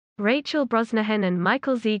Rachel Brosnahan and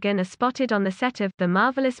Michael Zegen are spotted on the set of The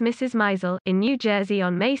Marvelous Mrs. Maisel in New Jersey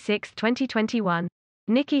on May 6, 2021.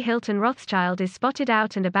 Nikki Hilton Rothschild is spotted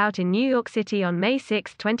out and about in New York City on May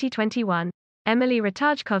 6, 2021. Emily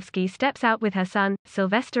Ratajkowski steps out with her son,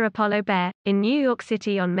 Sylvester Apollo Bear, in New York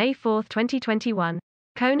City on May 4, 2021.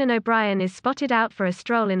 Conan O'Brien is spotted out for a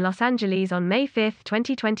stroll in Los Angeles on May 5,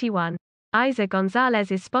 2021. Isa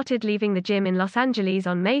Gonzalez is spotted leaving the gym in Los Angeles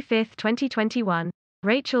on May 5, 2021.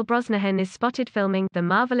 Rachel Brosnahan is spotted filming The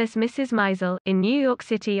Marvelous Mrs. Maisel in New York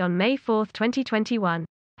City on May 4, 2021.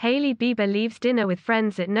 Hailey Bieber leaves dinner with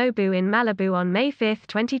friends at Nobu in Malibu on May 5,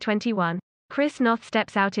 2021. Chris Noth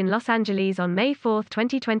steps out in Los Angeles on May 4,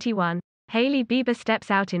 2021. Hailey Bieber steps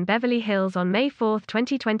out in Beverly Hills on May 4,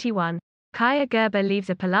 2021. Kaya Gerber leaves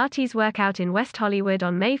a Pilates workout in West Hollywood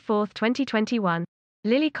on May 4, 2021.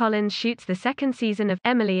 Lily Collins shoots the second season of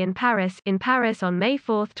Emily in Paris on May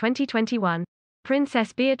 4, 2021.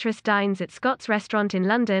 Princess Beatrice dines at Scott's Restaurant in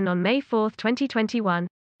London on May 4, 2021.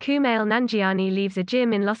 Kumail Nanjiani leaves a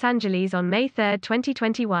gym in Los Angeles on May 3,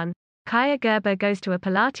 2021. Kaya Gerber goes to a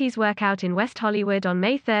Pilates workout in West Hollywood on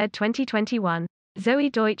May 3, 2021. Zoe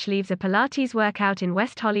Deutsch leaves a Pilates workout in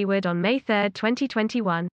West Hollywood on May 3,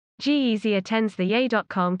 2021. G-Eazy attends the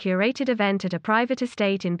Yay.com curated event at a private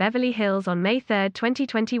estate in Beverly Hills on May 3,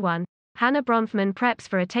 2021. Hannah Bronfman preps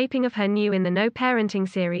for a taping of her new In the Know parenting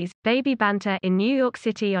series, Baby Banter, in New York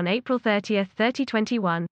City on April 30,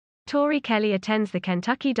 2021. Tori Kelly attends the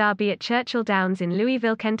Kentucky Derby at Churchill Downs in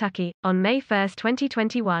Louisville, Kentucky, on May 1,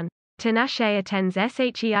 2021. Tinashe attends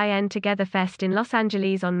SHEIN Together Fest in Los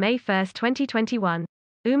Angeles on May 1, 2021.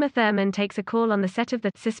 Uma Thurman takes a call on the set of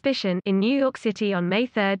The Suspicion in New York City on May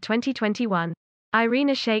 3, 2021.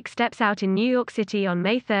 Irina Shayk steps out in New York City on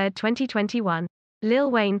May 3, 2021.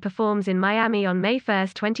 Lil Wayne performs in Miami on May 1,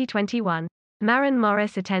 2021. Maren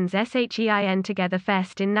Morris attends SHEIN Together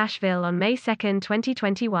Fest in Nashville on May 2,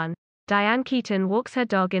 2021. Diane Keaton walks her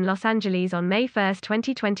dog in Los Angeles on May 1,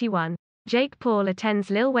 2021. Jake Paul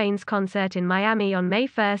attends Lil Wayne's concert in Miami on May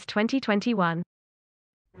 1, 2021.